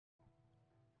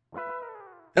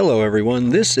Hello, everyone.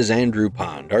 This is Andrew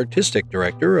Pond, Artistic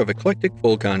Director of Eclectic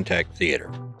Full Contact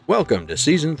Theater. Welcome to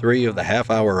Season 3 of the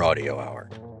Half Hour Audio Hour.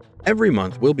 Every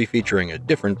month, we'll be featuring a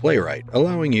different playwright,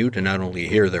 allowing you to not only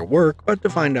hear their work, but to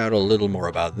find out a little more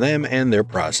about them and their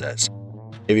process.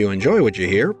 If you enjoy what you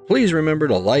hear, please remember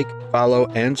to like, follow,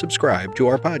 and subscribe to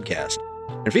our podcast.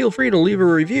 And feel free to leave a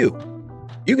review.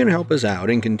 You can help us out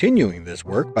in continuing this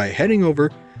work by heading over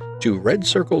to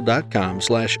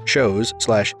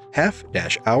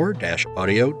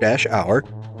redcircle.com/shows/half-hour-audio-hour,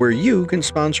 where you can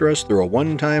sponsor us through a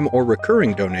one-time or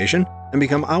recurring donation and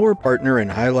become our partner in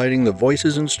highlighting the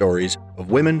voices and stories of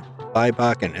women,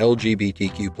 BIPOC, and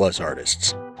LGBTQ+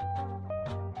 artists.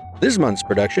 This month's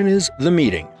production is The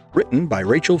Meeting, written by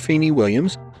Rachel Feeney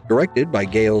Williams, directed by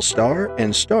Gail Starr,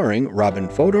 and starring Robin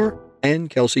Fodor and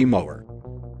Kelsey Mower.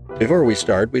 Before we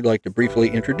start, we'd like to briefly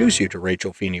introduce you to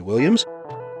Rachel Feeney Williams.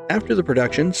 After the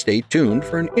production, stay tuned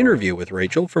for an interview with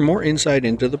Rachel for more insight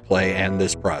into the play and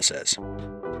this process.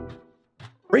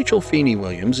 Rachel Feeney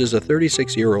Williams is a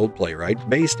 36-year-old playwright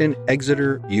based in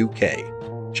Exeter, UK.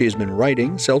 She has been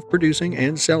writing, self-producing,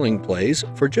 and selling plays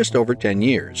for just over 10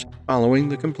 years, following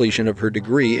the completion of her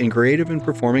degree in Creative and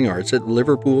Performing Arts at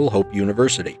Liverpool Hope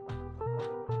University.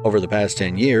 Over the past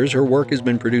 10 years, her work has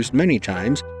been produced many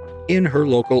times in her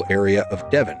local area of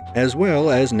Devon, as well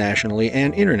as nationally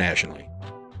and internationally.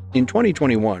 In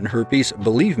 2021, her piece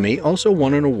Believe Me also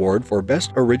won an award for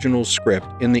Best Original Script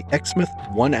in the Exmouth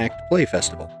One Act Play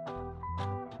Festival.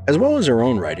 As well as her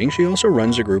own writing, she also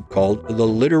runs a group called the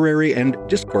Literary and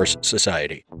Discourse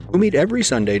Society, who meet every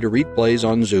Sunday to read plays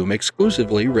on Zoom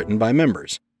exclusively written by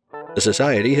members. The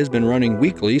society has been running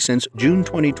weekly since June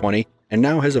 2020 and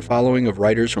now has a following of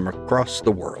writers from across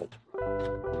the world.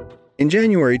 In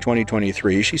January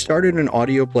 2023, she started an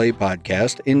audio play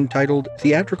podcast entitled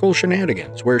Theatrical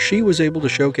Shenanigans, where she was able to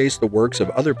showcase the works of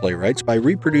other playwrights by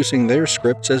reproducing their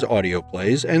scripts as audio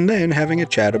plays and then having a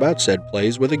chat about said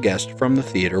plays with a guest from the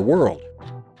theater world.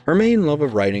 Her main love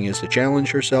of writing is to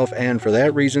challenge herself, and for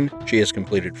that reason, she has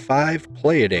completed 5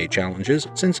 Play-A-Day challenges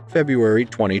since February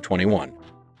 2021.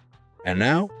 And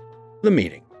now, The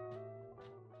Meeting.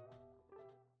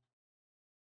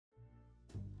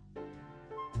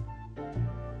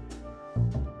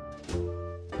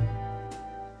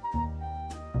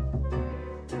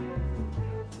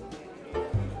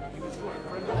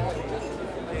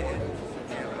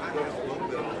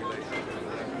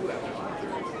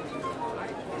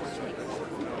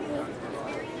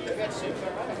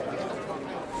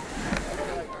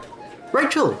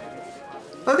 Rachel!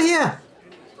 Over here!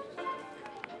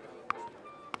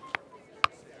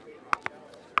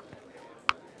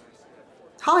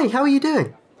 Hi, how are you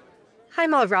doing?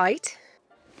 I'm all right.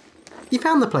 You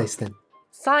found the place then?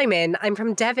 Simon, I'm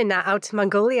from Devon, now out to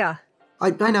Mongolia.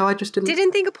 I know, I just didn't...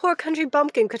 Didn't think a poor country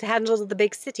bumpkin could handle the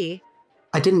big city.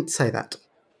 I didn't say that.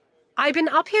 I've been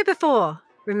up here before,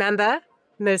 remember?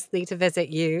 Mostly to visit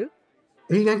you.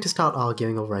 Are you going to start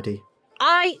arguing already?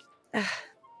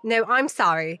 No, I'm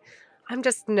sorry. I'm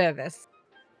just nervous.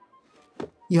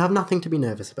 You have nothing to be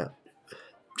nervous about.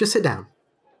 Just sit down.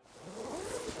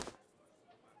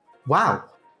 Wow.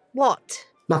 What?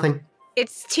 Nothing.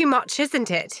 It's too much,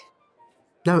 isn't it?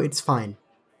 No, it's fine.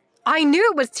 I knew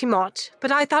it was too much,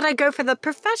 but I thought I'd go for the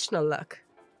professional look.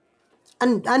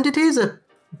 And it is a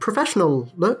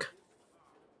professional look.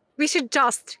 We should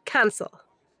just cancel.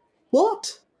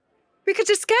 What? We could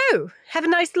just go, have a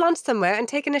nice lunch somewhere and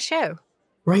take in a show.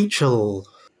 Rachel.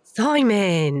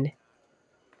 Simon.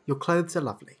 Your clothes are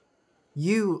lovely.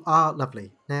 You are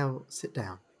lovely. Now, sit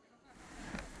down.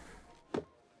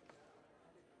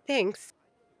 Thanks.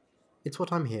 It's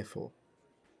what I'm here for.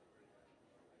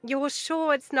 You're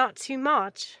sure it's not too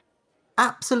much?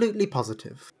 Absolutely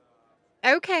positive.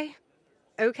 Okay.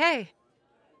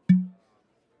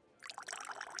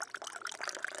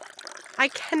 I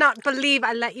cannot believe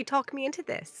I let you talk me into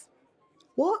this.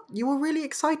 What? You were really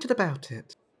excited about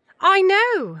it. I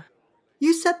know.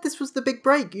 You said this was the big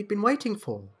break you'd been waiting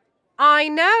for. I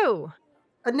know.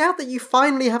 And now that you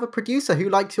finally have a producer who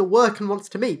likes your work and wants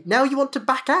to meet, now you want to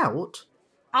back out?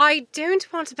 I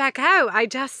don't want to back out.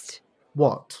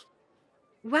 What?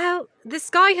 Well, this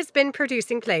guy has been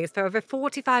producing plays for over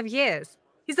 45 years.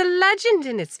 He's a legend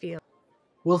in his field.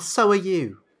 Well, so are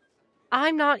you.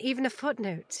 I'm not even a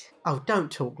footnote. Oh, don't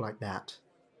talk like that.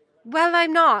 Well,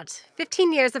 I'm not.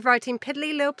 15 years of writing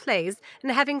piddly little plays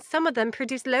and having some of them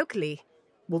produced locally.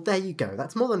 Well, there you go.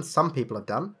 That's more than some people have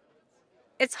done.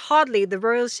 It's hardly the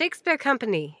Royal Shakespeare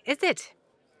Company, is it?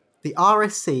 The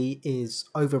RSC is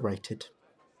overrated.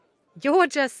 You're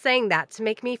just saying that to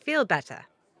make me feel better.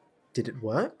 Did it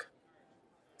work?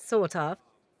 Sort of.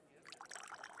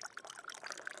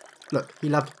 Look, he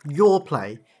loved your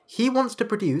play. He wants to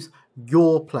produce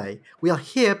your play. We are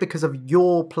here because of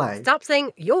your play. Stop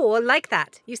saying you're like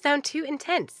that. You sound too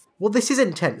intense. Well, this is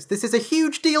intense. This is a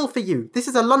huge deal for you. This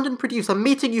is a London producer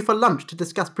meeting you for lunch to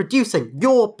discuss producing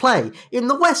your play in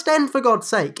the West End, for God's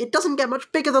sake. It doesn't get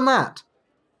much bigger than that.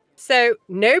 So,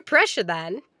 no pressure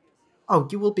then. Oh,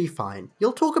 you will be fine.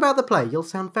 You'll talk about the play. You'll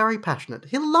sound very passionate.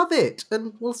 He'll love it,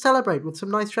 and we'll celebrate with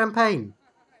some nice champagne.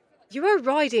 You are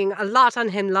riding a lot on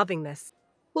him loving this.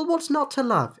 Well, what's not to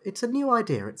love? It's a new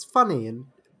idea. It's funny, and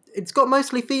it's got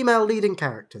mostly female leading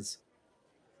characters.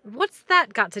 What's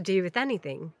that got to do with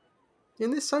anything?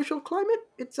 In this social climate,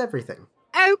 it's everything.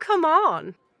 Oh, come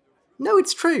on. No,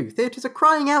 it's true. Theatres are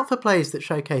crying out for plays that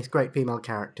showcase great female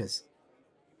characters.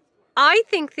 I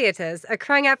think theatres are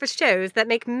crying out for shows that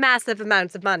make massive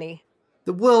amounts of money.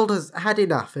 The world has had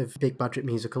enough of big-budget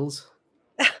musicals.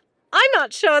 I'm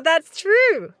not sure that's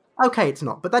true. Okay, it's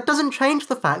not, but that doesn't change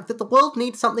the fact that the world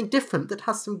needs something different that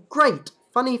has some great,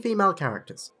 funny female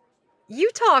characters. You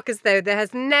talk as though there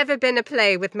has never been a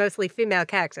play with mostly female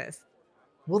characters.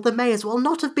 Well, there may as well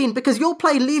not have been, because your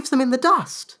play leaves them in the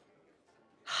dust.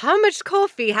 How much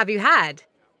coffee have you had?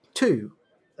 2.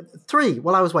 3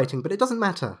 while I was waiting, but it doesn't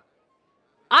matter.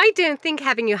 I don't think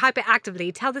having you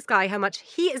hyperactively tell this guy how much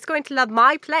he is going to love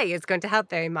my play is going to help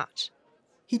very much.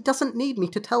 He doesn't need me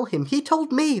to tell him. He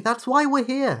told me. That's why we're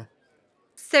here.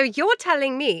 So you're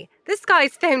telling me this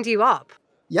guy's phoned you up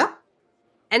Yeah?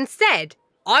 and said,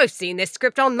 I've seen this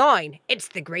script online. It's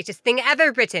the greatest thing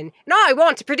ever written, and I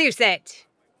want to produce it.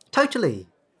 Totally.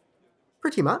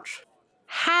 Pretty much.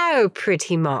 How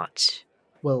pretty much?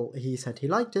 Well, he said he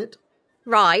liked it.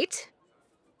 Right.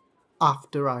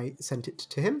 After I sent it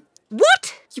to him.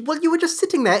 What? Well, you were just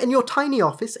sitting there in your tiny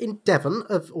office in Devon,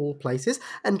 of all places,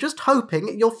 and just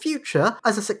hoping your future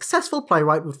as a successful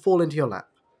playwright would fall into your lap.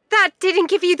 That didn't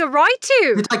give you the right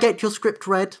to. Did I get your script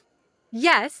read?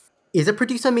 Yes. Is a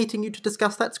producer meeting you to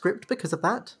discuss that script because of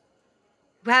that?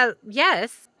 Well,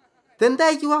 yes. Then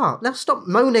there you are. Now stop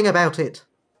moaning about it.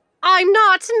 I'm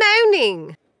not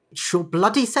moaning. It sure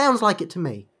bloody sounds like it to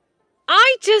me.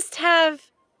 I just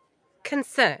have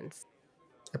concerns.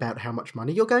 About how much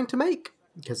money you're going to make?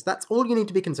 Because that's all you need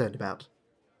to be concerned about.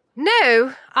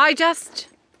 No, I just...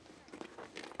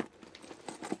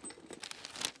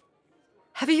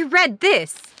 Have you read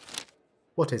this?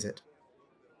 What is it?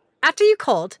 After you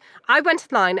called, I went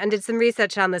online and did some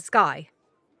research on this guy.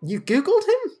 You Googled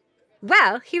him?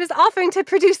 Well, he was offering to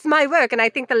produce my work, and I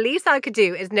think the least I could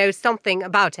do is know something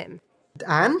about him.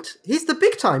 And? He's the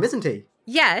big time, isn't he?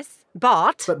 Yes,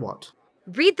 but... But what?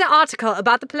 Read the article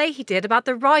about the play he did about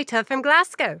the writer from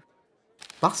Glasgow.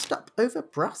 Bust Up Over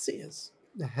Brassiers.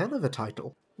 A hell of a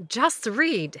title. Just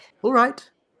read. All right.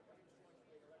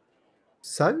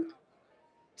 So?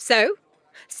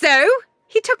 So?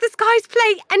 He took this guy's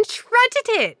play and shredded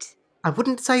it. I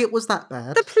wouldn't say it was that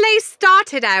bad. The play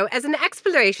started out as an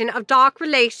exploration of dark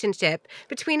relationship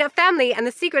between a family and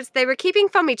the secrets they were keeping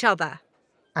from each other.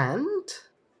 And?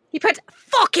 He put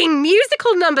fucking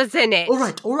musical numbers in it.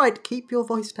 All right, keep your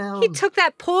voice down. He took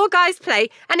that poor guy's play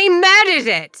and he murdered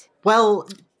it. Well,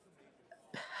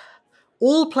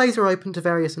 all plays are open to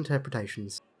various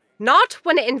interpretations. Not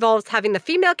when it involves having the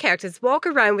female characters walk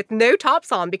around with no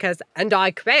tops on because, and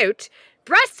I quote,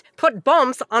 breasts put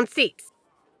bombs on seats.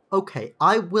 Okay,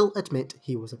 I will admit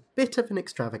he was a bit of an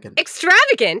extravagant.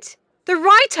 Extravagant? The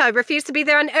writer refused to be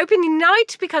there on opening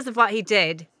night because of what he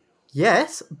did.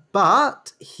 Yes,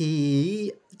 but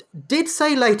he did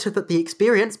say later that the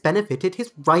experience benefited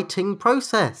his writing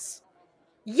process.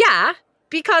 Yeah,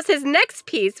 because his next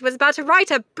piece was about a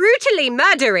writer brutally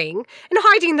murdering and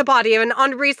hiding the body of an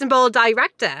unreasonable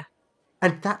director.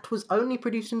 And that was only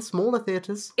produced in smaller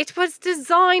theatres. It was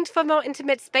designed for more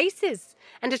intimate spaces,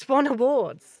 and it won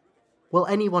awards. Well,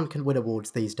 anyone can win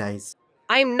awards these days.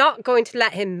 I'm not going to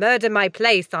let him murder my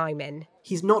play, Simon.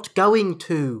 He's not going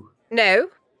to. No?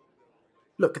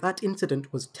 Look, that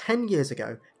incident was 10 years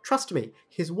ago. Trust me,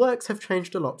 his works have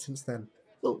changed a lot since then.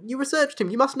 Well, you researched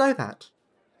him, you must know that.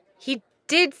 He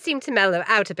did seem to mellow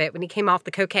out a bit when he came off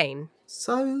the cocaine.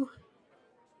 So?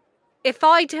 If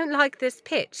I don't like this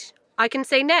pitch, I can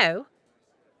say no.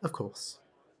 Of course.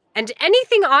 And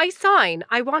anything I sign,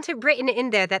 I want it written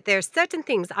in there that there are certain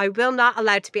things I will not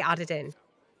allow to be added in.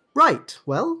 Right,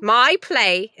 well... My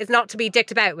play is not to be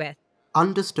dicked about with.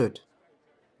 Understood.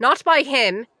 Not by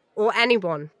him or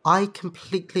anyone. I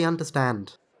completely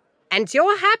understand. And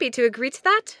you're happy to agree to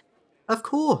that? Of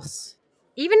course.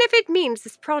 Even if it means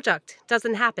this project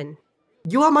doesn't happen.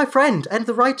 You are my friend and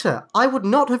the writer. I would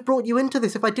not have brought you into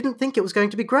this if I didn't think it was going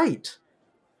to be great.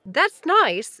 That's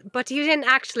nice, but you didn't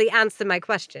actually answer my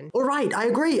question. All right, I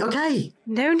agree, okay.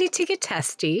 No need to get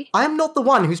testy. I am not the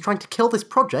one who's trying to kill this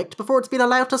project before it's been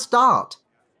allowed to start.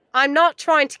 I'm not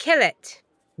trying to kill it.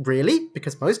 Really?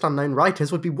 Because most unknown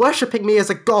writers would be worshipping me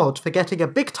as a god for getting a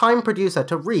big-time producer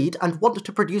to read and want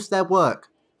to produce their work.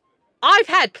 I've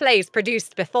had plays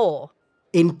produced before.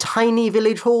 In tiny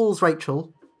village halls,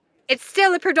 Rachel. It's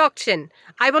still a production.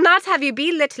 I will not have you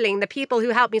belittling the people who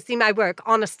help me see my work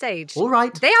on a stage. All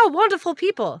right. They are wonderful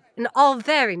people, and all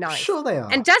very nice. Sure they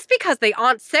are. And just because they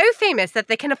aren't so famous that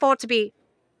they can afford to be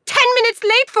 10 minutes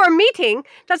late for a meeting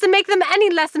doesn't make them any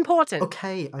less important.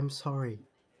 Okay, I'm sorry.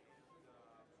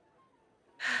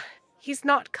 He's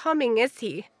not coming, is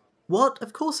he? What?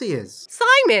 Of course he is.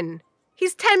 Simon!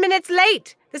 He's 10 minutes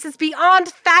late. This is beyond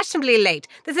fashionably late.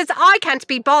 This is I can't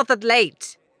be bothered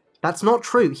late. That's not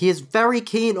true. He is very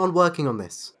keen on working on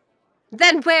this.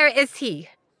 Then where is he?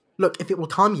 Look, if it will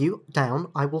calm you down,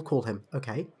 I will call him,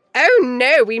 okay? Oh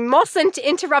no, we mustn't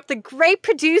interrupt the great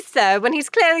producer when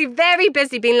he's clearly very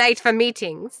busy being late for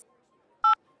meetings.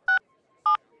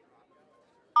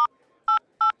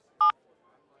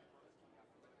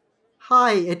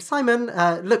 Hi, it's Simon.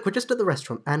 Look, we're just at the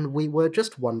restaurant, and we were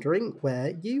just wondering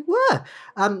where you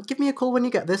were. Give me a call when you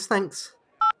get this, thanks.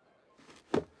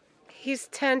 He's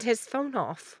turned his phone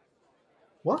off.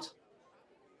 What?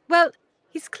 Well,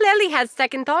 he's clearly had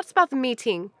second thoughts about the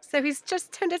meeting, so he's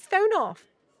just turned his phone off.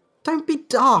 Don't be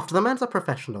daft, the man's a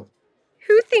professional.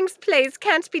 Who thinks plays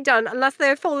can't be done unless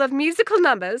they're full of musical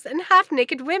numbers and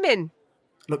half-naked women?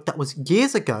 Look, that was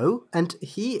years ago, and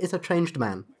he is a changed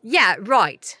man. Yeah,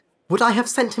 right. Would I have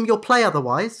sent him your play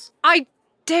otherwise? I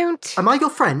don't... Am I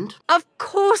your friend? Of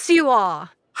course you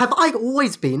are. Have I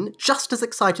always been just as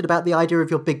excited about the idea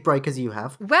of your big break as you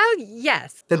have? Well,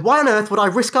 yes. Then why on earth would I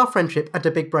risk our friendship and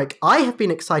a big break I have been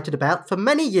excited about for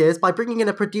many years by bringing in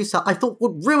a producer I thought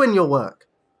would ruin your work?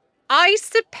 I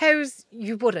suppose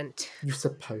you wouldn't. You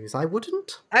suppose I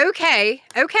wouldn't? Okay,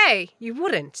 you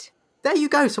wouldn't. There you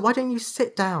go, so why don't you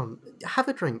sit down, have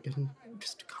a drink, and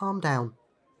just calm down.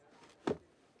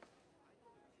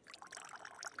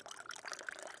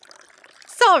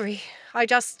 Sorry,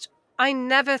 I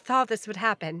never thought this would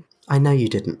happen. I know you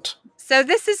didn't. So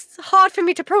this is hard for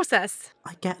me to process.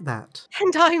 I get that.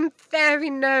 And I'm very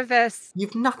nervous.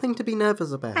 You've nothing to be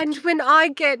nervous about. And when I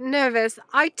get nervous,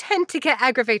 I tend to get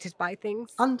aggravated by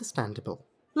things. Understandable.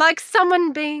 Like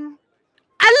someone being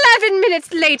 11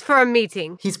 minutes late for a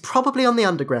meeting. He's probably on the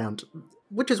underground,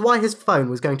 which is why his phone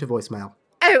was going to voicemail.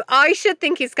 Oh, I should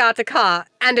think he's got a car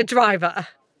and a driver.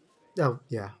 Oh,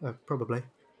 yeah, probably.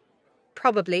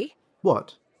 Probably.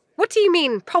 What? What do you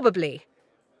mean, probably?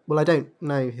 Well, I don't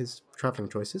know his travelling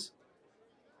choices.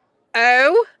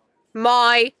 Oh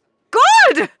my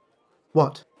God!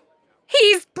 What?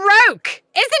 He's broke,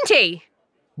 isn't he?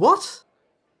 What?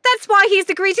 That's why he's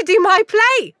agreed to do my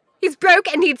play. He's broke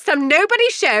and needs some nobody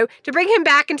show to bring him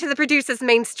back into the producer's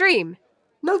mainstream.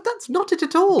 No, that's not it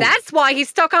at all. That's why he's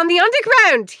stuck on the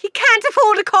underground. He can't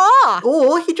afford a car.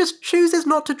 Or he just chooses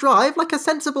not to drive like a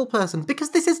sensible person,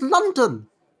 because this is London.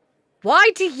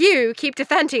 Why do you keep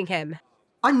defending him?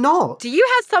 I'm not. Do you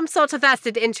have some sort of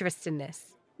vested interest in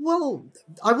this? Well,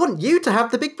 I want you to have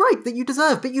the big break that you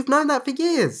deserve, but you've known that for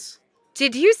years.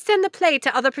 Did you send the play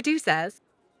to other producers?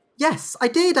 Yes, I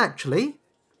did, actually.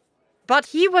 But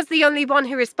he was the only one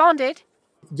who responded.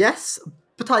 Yes,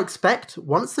 but I expect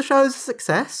once the show is a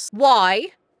success...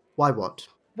 Why? Why what?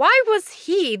 Why was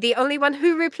he the only one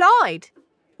who replied?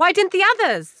 Why didn't the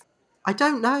others? I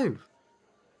don't know.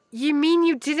 You mean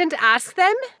you didn't ask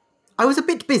them? I was a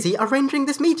bit busy arranging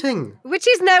this meeting. Which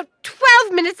he's now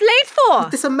 12 minutes late for.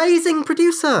 This amazing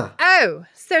producer. Oh,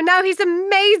 so now he's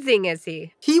amazing, is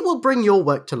he? He will bring your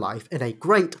work to life in a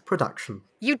great production.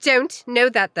 You don't know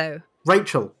that, though.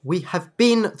 Rachel, we have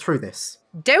been through this.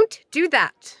 Don't do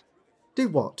that. Do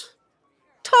what?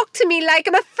 Talk to me like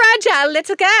I'm a fragile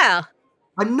little girl.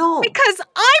 I'm not. Because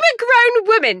I'm a grown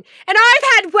woman, and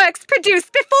I've had works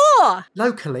produced before.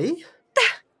 Locally?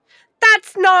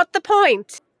 That's not the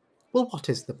point. Well, what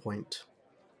is the point?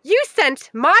 You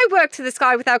sent my work to this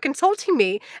guy without consulting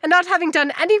me and not having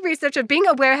done any research or being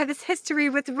aware of his history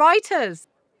with writers.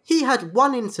 He had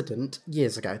one incident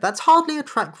years ago. That's hardly a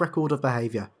track record of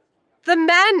behaviour. The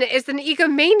man is an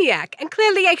egomaniac and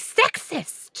clearly a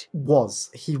sexist.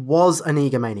 He was an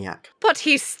egomaniac. But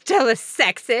he's still a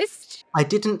sexist. I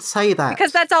didn't say that.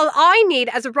 Because that's all I need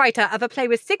as a writer of a play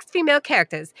with 6 female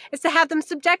characters, is to have them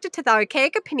subjected to the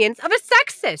archaic opinions of a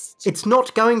sexist. It's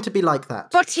not going to be like that.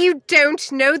 But you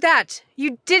don't know that.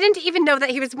 You didn't even know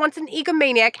that he was once an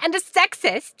egomaniac and a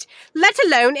sexist, let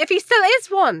alone if he still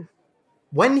is one.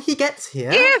 When he gets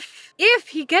here... If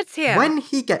he gets here. When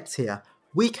he gets here,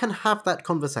 we can have that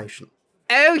conversation.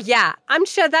 Oh, yeah. I'm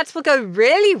sure that will go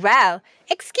really well.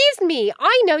 Excuse me,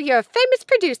 I know you're a famous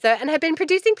producer and have been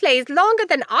producing plays longer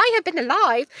than I have been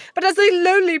alive, but as a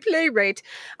lowly playwright,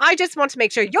 I just want to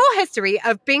make sure your history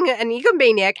of being an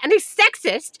egomaniac and a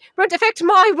sexist won't affect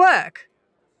my work.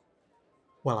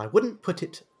 Well, I wouldn't put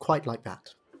it quite like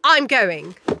that. I'm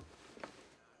going.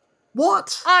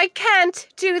 What? I can't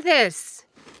do this.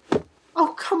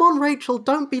 Oh, come on, Rachel,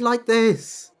 don't be like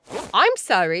this. I'm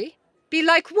sorry. Be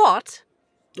like what?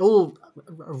 All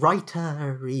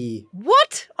writery.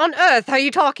 What on earth are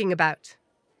you talking about?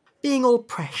 Being all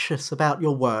precious about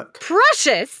your work.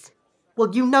 Precious?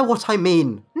 Well, you know what I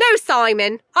mean. No,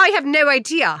 Simon. I have no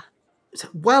idea.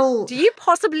 Well... Do you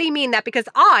possibly mean that because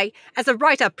I, as a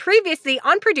writer previously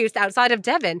unproduced outside of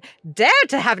Devon, dare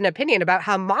to have an opinion about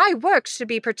how my work should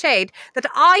be portrayed, that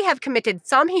I have committed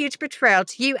some huge betrayal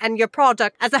to you and your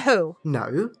product as a whole?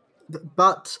 No,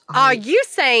 but Are you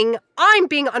saying I'm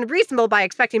being unreasonable by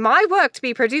expecting my work to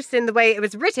be produced in the way it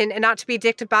was written and not to be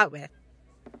dicked about with?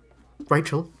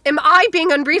 Rachel? Am I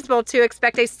being unreasonable to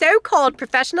expect a so-called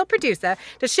professional producer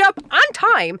to show up on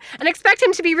time and expect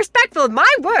him to be respectful of my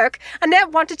work and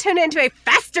then want to turn it into a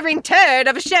festering turd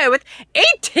of a show with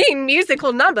 18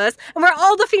 musical numbers and where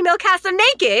all the female cast are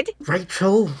naked?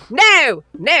 Rachel? No,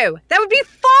 that would be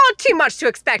far too much to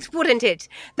expect, wouldn't it?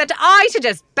 That I should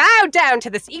just bow down to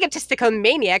this egotistical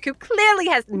maniac who clearly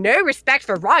has no respect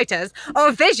for writers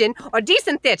or vision or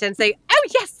decent theatre and say, oh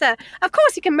yes, sir, of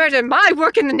course you can murder my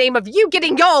work in the name of you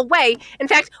getting your way. In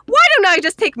fact, why don't I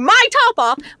just take my top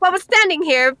off while we're standing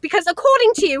here because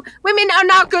according to you, women are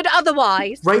not good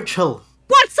otherwise? Rachel!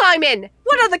 What, Simon?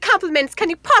 What other compliments can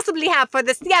you possibly have for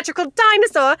this theatrical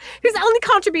dinosaur whose only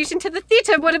contribution to the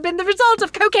theatre would have been the result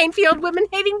of cocaine-fueled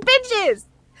women-hating binges?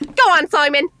 Go on,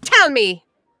 Simon, tell me.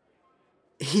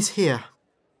 He's here.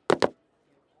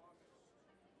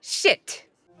 Shit.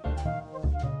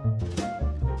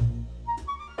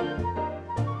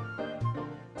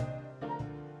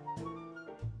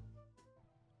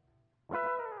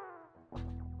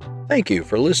 Thank you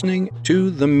for listening to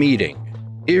The Meeting,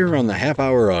 here on the Half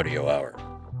Hour Audio Hour.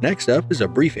 Next up is a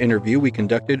brief interview we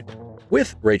conducted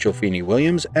with Rachel Feeney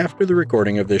Williams after the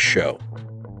recording of this show.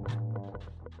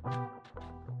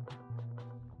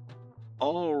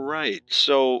 All right.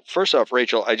 So, first off,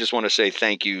 Rachel, I just want to say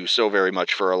thank you so very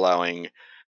much for allowing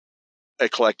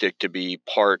Eclectic to be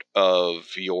part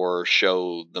of your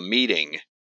show, The Meeting,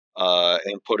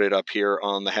 and put it up here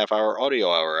on the Half Hour Audio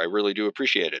Hour. I really do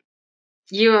appreciate it.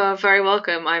 You are very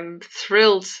welcome. I'm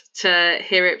thrilled to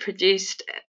hear it produced.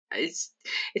 It's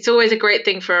always a great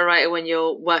thing for a writer when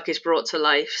your work is brought to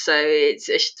life. So it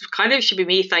kind of should be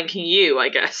me thanking you, I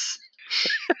guess.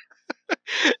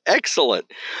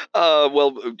 Excellent.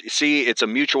 Well, see, it's a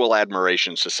mutual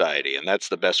admiration society, and that's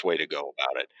the best way to go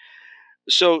about it.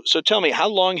 So tell me, how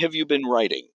long have you been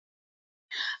writing?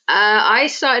 I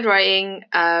started writing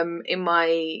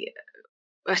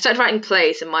I started writing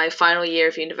plays in my final year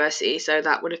of university, so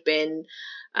that would have been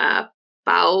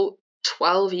about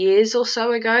 12 years or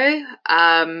so ago.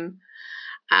 Prior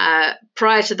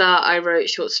to that, I wrote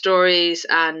short stories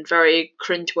and very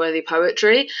cringeworthy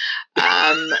poetry,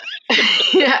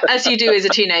 as you do as a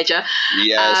teenager.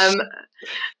 Yes.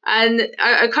 And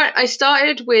I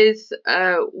started with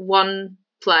one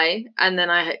play, and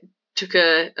then I took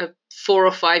a 4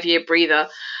 or 5 year breather,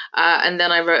 and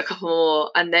then I wrote a couple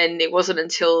more, and then it wasn't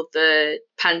until the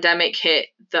pandemic hit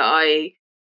that I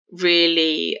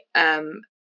really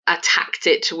attacked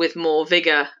it with more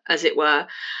vigor, as it were.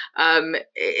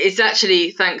 It's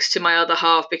actually thanks to my other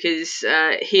half, because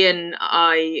he and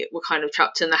I were kind of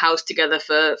trapped in the house together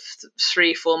for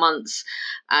 3-4 months,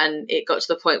 and it got to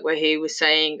the point where he was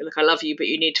saying, look, I love you, but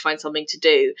you need to find something to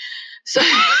do. So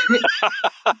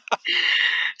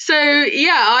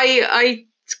yeah, I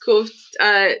sort of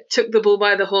took the bull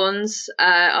by the horns.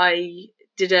 I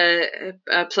did a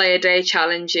play a day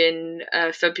challenge in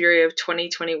February of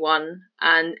 2021,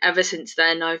 and ever since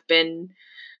then I've been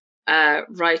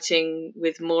writing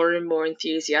with more and more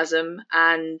enthusiasm,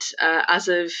 and as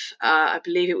of I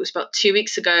believe it was about 2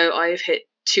 weeks ago, I've hit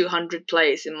 200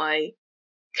 plays in my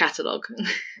catalogue.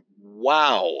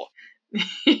 Wow.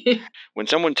 When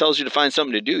someone tells you to find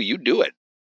something to do, you do it.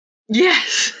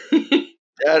 Yes.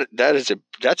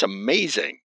 That's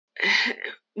amazing.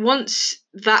 Once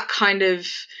that kind of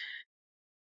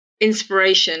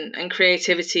inspiration and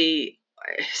creativity,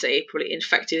 I say probably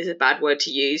infected is a bad word to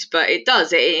use, but it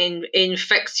does. It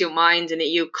infects your mind, and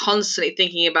you're constantly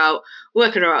thinking about,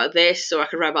 I could write about this, or I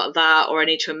could write about that, or I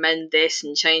need to amend this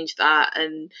and change that.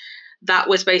 And that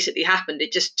was basically happened.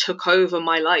 It just took over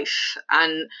my life.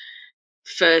 And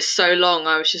for so long,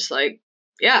 I was just like,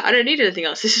 yeah, I don't need anything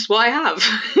else. This is what I have.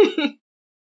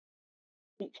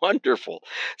 Wonderful.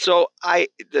 So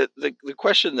the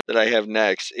question that I have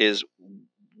next is,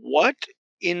 what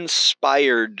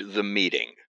inspired the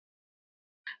meeting?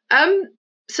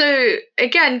 So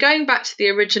again, going back to the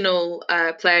original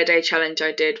Player Day challenge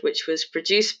I did, which was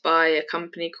produced by a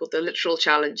company called the Literal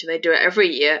Challenge, and they do it every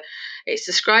year. It's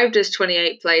described as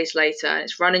 28 plays later, and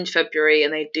it's run in February,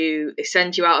 and they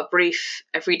send you out a brief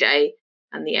every day,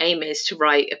 and the aim is to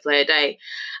write a Player Day.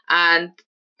 And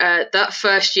that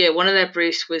first year, one of their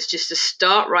briefs was just to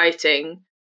start writing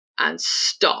and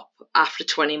stop after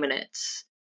 20 minutes.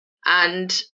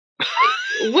 And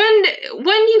when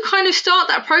you kind of start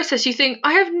that process, you think,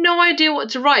 I have no idea what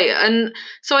to write. And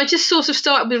so I just sort of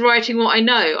started with writing what I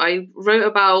know. I wrote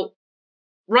about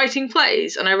writing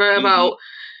plays, and I wrote about,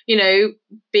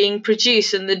 being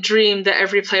produced and the dream that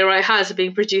every playwright has of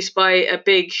being produced by a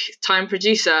big time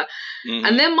producer.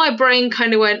 And then my brain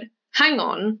kind of went, hang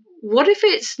on, what if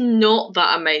it's not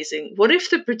that amazing? What if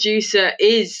the producer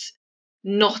is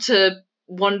not a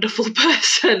wonderful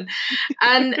person?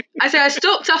 And I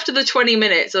stopped after the 20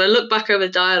 minutes, and I looked back over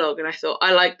the dialogue, and I thought,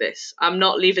 I like this. I'm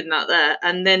not leaving that there.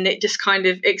 And then it just kind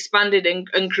of expanded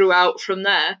and grew out from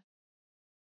there.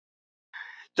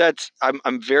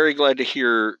 I'm very glad to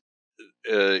hear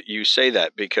you say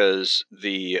that, because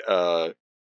the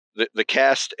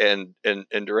cast and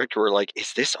director were like,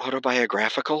 is this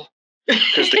autobiographical?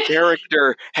 Because the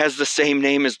character has the same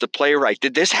name as the playwright.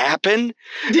 Did this happen?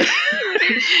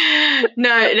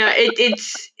 No,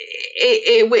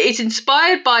 it's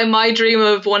inspired by my dream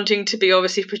of wanting to be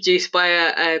obviously produced by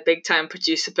a big time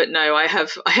producer, but no, I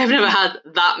have never had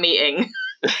that meeting.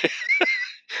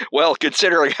 Well,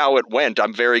 considering how it went,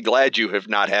 I'm very glad you have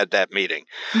not had that meeting.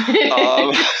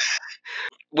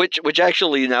 Which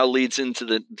actually now leads into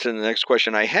the next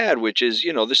question I had, which is,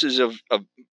 this is a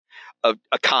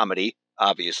comedy,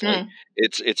 obviously.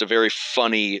 It's a very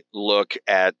funny look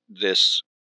at this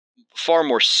far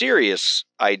more serious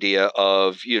idea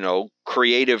of,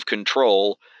 creative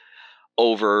control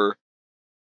over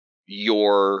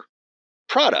your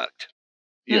product.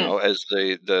 As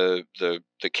the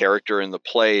character in the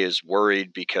play is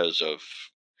worried because of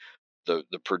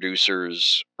the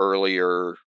producer's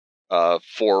earlier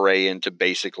foray into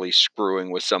basically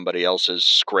screwing with somebody else's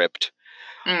script.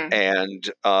 And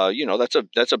that's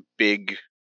a big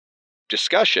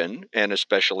discussion, and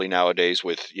especially nowadays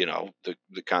with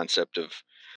the concept of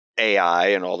AI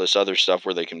and all this other stuff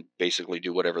where they can basically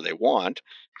do whatever they want.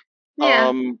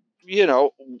 Yeah.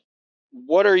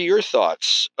 What are your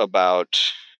thoughts about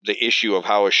the issue of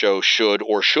how a show should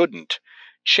or shouldn't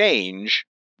change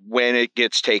when it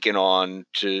gets taken on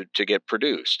to get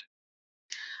produced?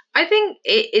 I think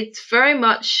it's very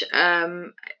much,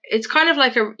 it's kind of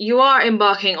like you are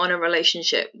embarking on a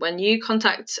relationship. When you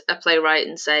contact a playwright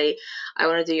and say, I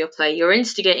want to do your play, you're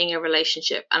instigating a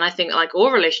relationship. And I think, like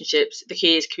all relationships, the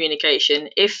key is communication.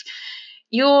 If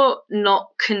you're not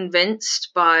convinced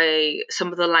by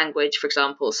some of the language, for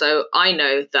example, so I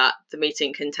know that the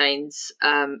meeting contains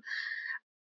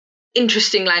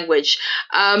interesting language,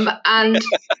 and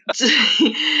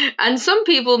and some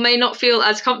people may not feel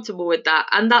as comfortable with that,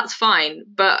 and that's fine.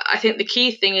 But I think the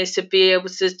key thing is to be able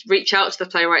to reach out to the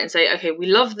playwright and say, okay, we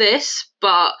love this,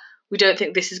 but we don't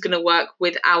think this is going to work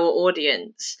with our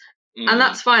audience. And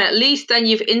that's fine. At least then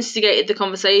you've instigated the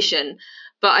conversation.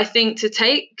 But I think to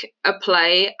take a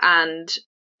play and,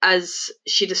 as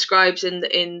she describes in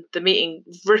the meeting,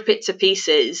 rip it to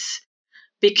pieces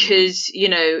because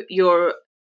you're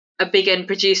a big end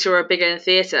producer or a big end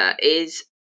theatre, it's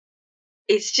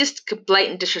just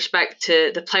blatant disrespect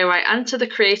to the playwright and to the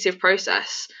creative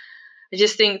process. I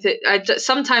just think that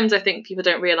sometimes I think people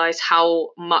don't realise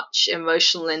how much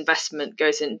emotional investment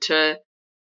goes into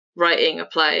writing a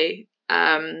play.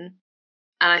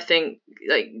 And I think,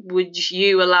 like, would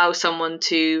you allow someone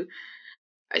to?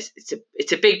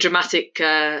 It's a big dramatic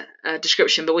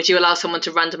description, but would you allow someone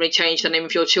to randomly change the name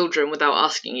of your children without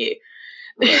asking you?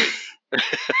 Right.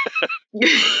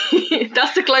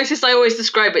 That's the closest I always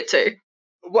describe it to.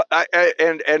 Well,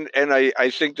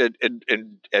 I think that,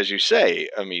 and as you say,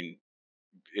 I mean,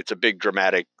 it's a big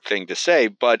dramatic thing to say,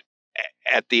 but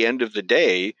at the end of the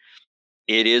day,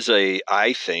 it is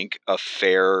I think, a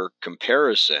fair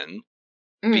comparison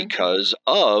because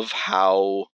of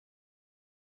how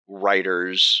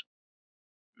writers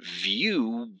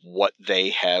view what they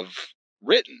have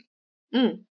written.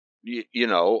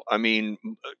 I mean,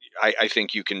 I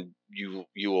think you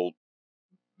will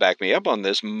back me up on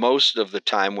this. Most of the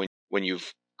time when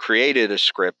you've created a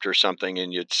script or something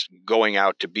and it's going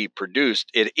out to be produced,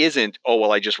 it isn't, oh,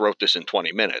 well, I just wrote this in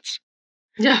 20 minutes.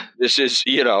 Yeah. This is,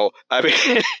 I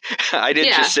mean, I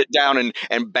didn't just sit down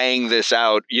and bang this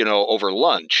out, over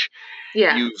lunch.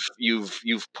 Yeah.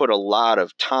 You've put a lot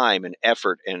of time and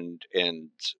effort and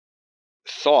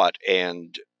thought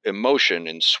and emotion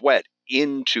and sweat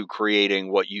into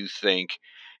creating what you think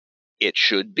it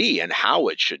should be and how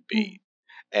it should be.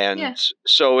 And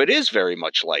so it is very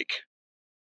much like,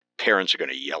 parents are going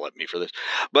to yell at me for this,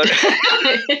 but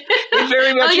it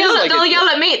very much they'll yell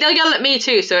at me. They'll yell at me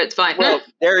too, so it's fine. Well,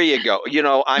 there you go.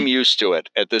 I'm used to it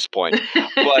at this point.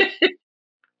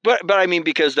 But I mean,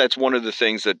 because that's one of the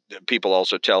things that people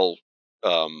also tell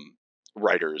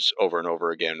writers over and over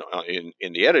again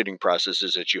in the editing process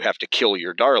is that you have to kill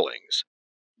your darlings.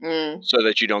 So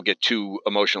that you don't get too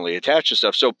emotionally attached to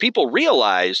stuff. So people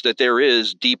realize that there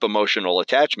is deep emotional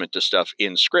attachment to stuff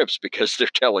in scripts because they're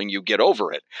telling you get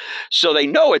over it. So they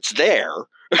know it's there.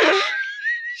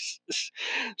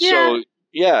 So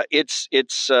yeah,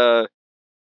 it's a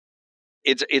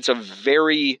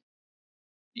very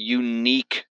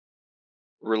unique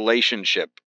relationship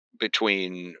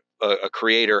between a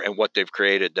creator and what they've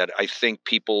created that I think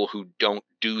people who don't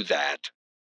do that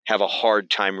have a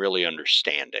hard time really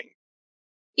understanding.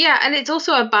 Yeah, and it's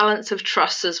also a balance of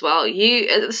trust as well. You,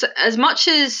 as much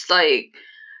as like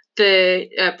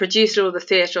the producer or the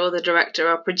theatre or the director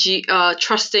are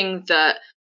trusting that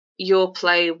your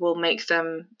play will make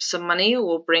them some money or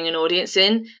will bring an audience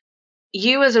in,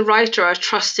 you as a writer are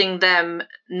trusting them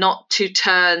not to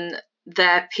turn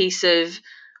their piece of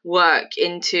work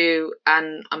into,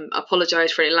 and I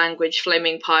apologise for any language,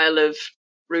 flaming pile of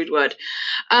rude word.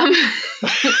 I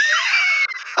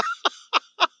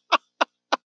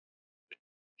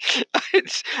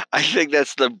think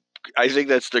that's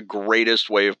the greatest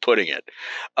way of putting it.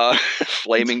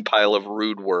 Flaming pile of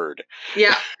rude word.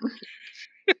 Yeah.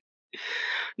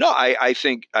 No, I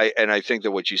think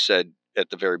that what you said at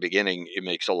the very beginning, it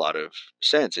makes a lot of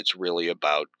sense. It's really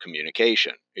about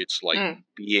communication. It's like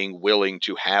being willing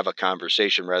to have a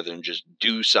conversation rather than just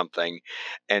do something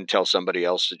and tell somebody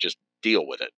else to just deal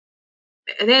with it.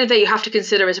 At the end of the day, you have to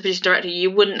consider as a producer director, you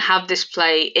wouldn't have this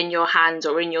play in your hands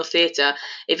or in your theatre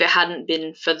if it hadn't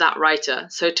been for that writer.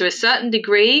 So to a certain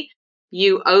degree,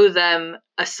 you owe them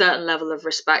a certain level of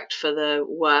respect for the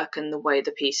work and the way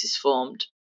the piece is formed.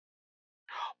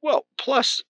 Well,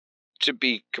 plus, to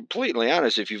be completely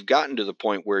honest, if you've gotten to the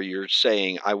point where you're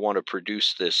saying, I want to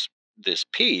produce this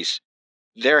piece,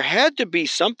 there had to be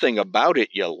something about it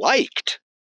you liked.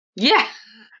 Yeah.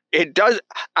 It does.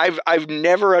 I've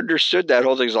never understood that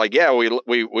whole thing. It's like, yeah, we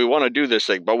want to do this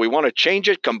thing, but we want to change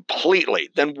it completely.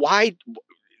 Then why?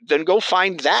 Then go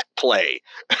find that play.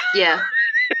 Yeah,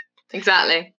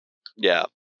 exactly. Yeah.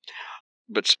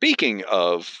 But speaking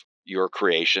of your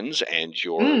creations and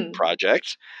your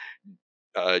projects,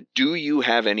 do you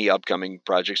have any upcoming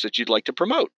projects that you'd like to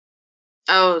promote?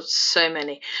 Oh, so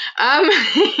many.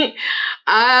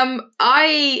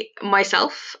 I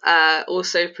myself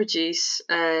also produce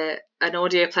an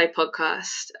audio play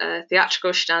podcast,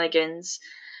 Theatrical Shenanigans.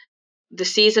 The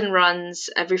season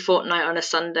runs every fortnight on a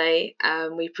Sunday.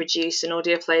 We produce an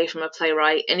audio play from a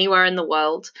playwright anywhere in the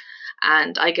world,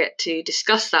 and I get to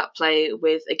discuss that play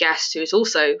with a guest who is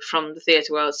also from the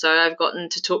theatre world. So I've gotten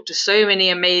to talk to so many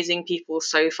amazing people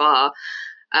so far.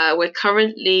 We're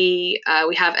currently,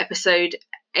 we have episode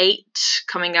 8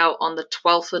 coming out on the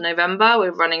 12th of November.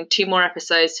 We're running 2 more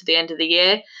episodes to the end of the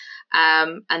year.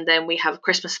 And then we have a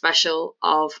Christmas special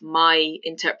of my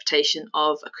interpretation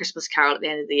of A Christmas Carol at the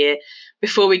end of the year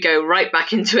before we go right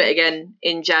back into it again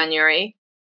in January.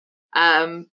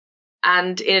 And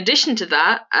in addition to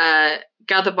that,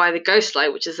 Gathered by the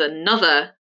Ghostlight, which is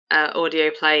another audio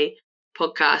play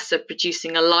podcast, are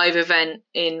producing a live event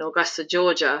in Augusta,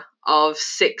 Georgia of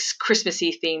 6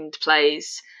 Christmassy themed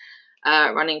plays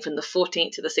running from the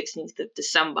 14th to the 16th of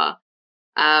December.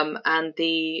 And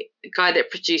the guy that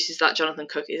produces that, Jonathan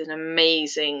Cook, is an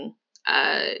amazing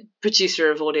producer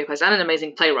of audio plays and an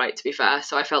amazing playwright, to be fair.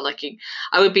 So I felt like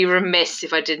I would be remiss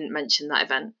if I didn't mention that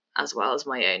event as well as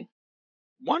my own.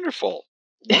 Wonderful.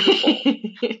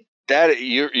 That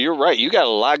you're right. You got a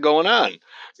lot going on.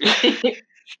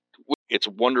 It's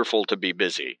wonderful to be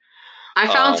busy. I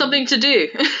found something to do.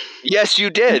 Yes, you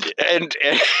did, and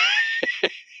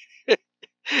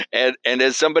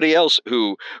as somebody else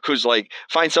who's like,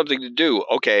 find something to do.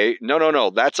 Okay, no,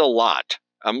 that's a lot.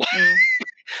 I'm like,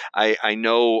 I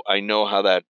know how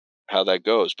that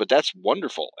goes, but that's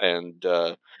wonderful, and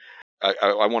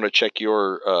I want to check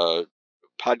your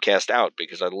podcast out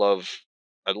because I love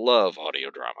audio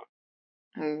drama.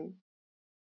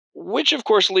 Which, of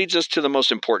course, leads us to the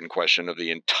most important question of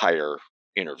the entire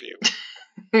interview.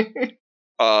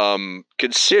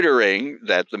 Considering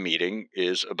that the meeting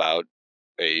is about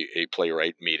a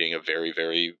playwright meeting a very,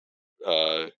 very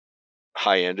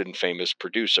high-end and famous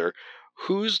producer,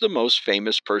 who's the most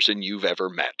famous person you've ever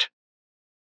met?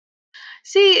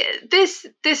 See, this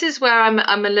is where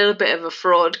I'm a little bit of a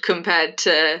fraud compared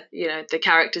to, you know, the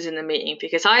characters in the meeting,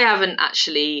 because I haven't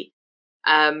actually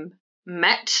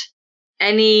met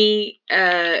any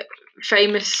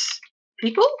famous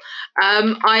people.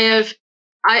 As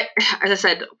I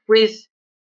said, with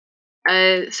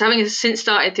so having since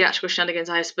started Theatrical Shenanigans,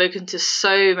 I have spoken to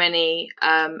so many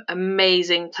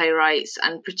amazing playwrights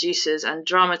and producers and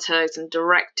dramaturgs and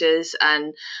directors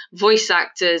and voice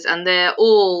actors, and they're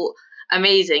all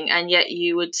amazing, and yet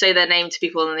you would say their name to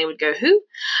people and they would go, who?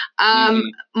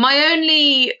 My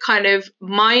only kind of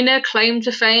minor claim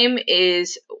to fame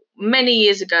is many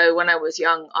years ago when I was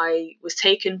young, I was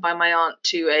taken by my aunt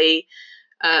to a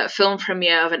film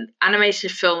premiere of an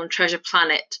animated film, Treasure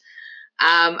Planet.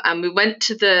 And we went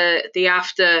to the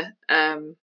after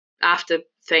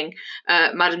thing,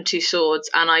 Madame Two Swords,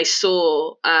 and I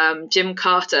saw Jim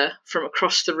Carter from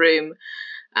across the room.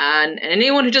 And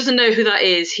anyone who doesn't know who that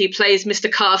is, he plays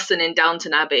Mr. Carson in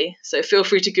Downton Abbey. So feel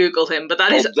free to Google him. But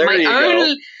that is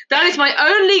my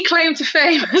only claim to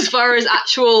fame as far as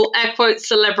actual air quotes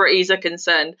celebrities are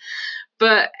concerned.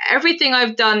 But everything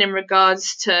I've done in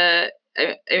regards to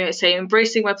say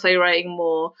embracing my playwriting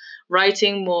more,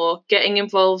 writing more, getting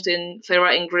involved in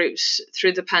playwriting groups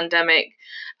through the pandemic,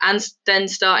 and then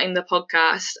starting the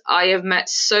podcast, I have met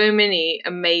so many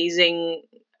amazing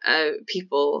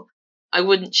people. I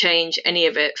wouldn't change any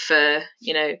of it for,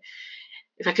 you know,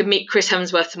 if I could meet Chris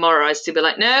Hemsworth tomorrow, I'd still be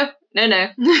like, no.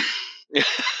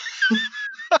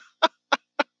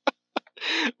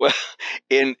 Well,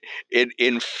 in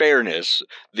fairness,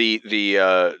 the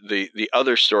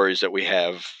other stories that we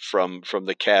have from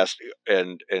the cast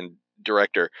and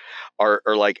director are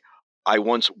like, I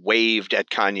once waved at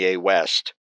Kanye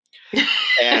West,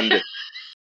 and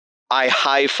I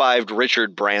high-fived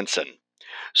Richard Branson.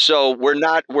 So we're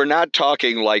not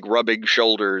talking like rubbing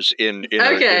shoulders in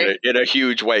a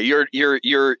huge way.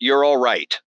 You're all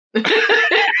right. Well,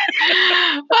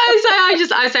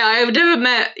 I say I've never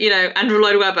met, you know, Andrew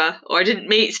Lloyd Webber, or I didn't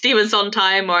meet Stephen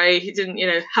Sondheim, or I didn't, you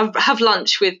know, have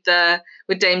lunch with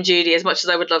Dame Judy, as much as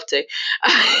I would love to.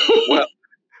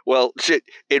 well,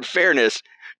 in fairness,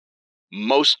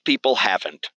 most people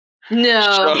haven't.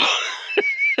 No.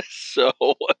 So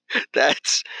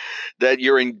that's that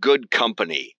you're in good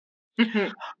company.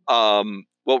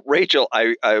 Well, Rachel,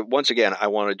 I once again, I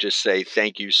want to just say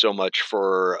thank you so much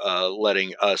for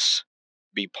letting us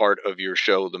be part of your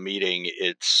show, The Meeting.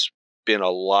 It's been a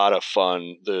lot of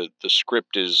fun. The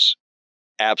script is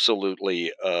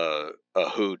absolutely a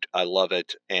hoot. I love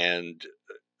it. And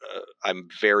I'm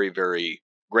very, very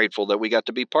grateful that we got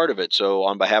to be part of it. So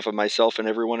on behalf of myself and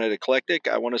everyone at Eclectic,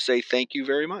 I want to say thank you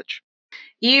very much.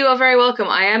 You are very welcome.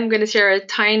 I am going to share a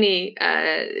tiny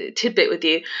tidbit with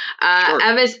you. Sure.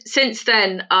 Ever since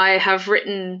then, I have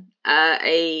written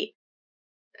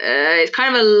it's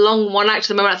kind of a long one act at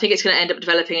the moment. I think it's going to end up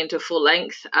developing into a full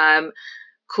length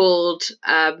called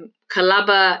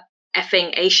Kalaba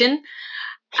Effing Asian,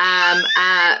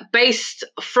 based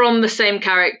from the same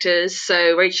characters,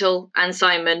 so Rachel and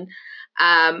Simon,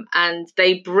 and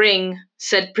they bring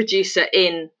said producer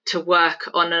in to work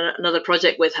on another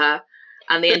project with her.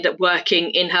 And they end up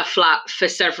working in her flat for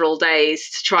several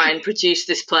days to try and produce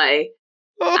this play.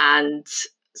 And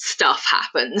stuff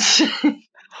happens.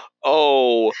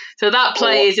 Oh. So that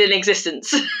play is in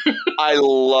existence. I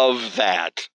love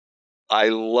that. I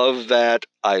love that.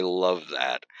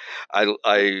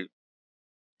 I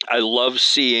love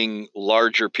seeing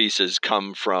larger pieces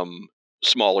come from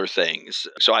smaller things.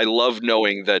 So I love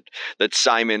knowing that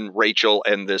Simon, Rachel,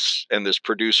 and this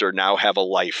producer now have a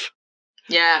life.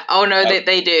 Yeah. Oh, no,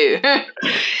 they do.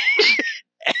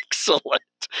 Excellent.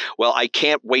 Well, I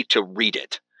can't wait to read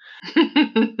it.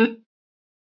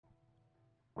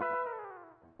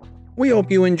 We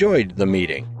hope you enjoyed The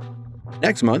Meeting.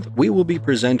 Next month, we will be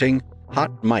presenting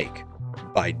Hot Mic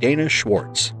by Dana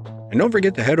Schwartz. And don't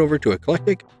forget to head over to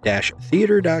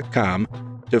eclectic-theater.com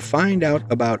to find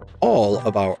out about all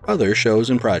of our other shows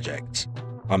and projects.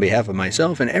 On behalf of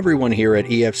myself and everyone here at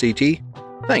EFCT,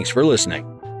 thanks for listening.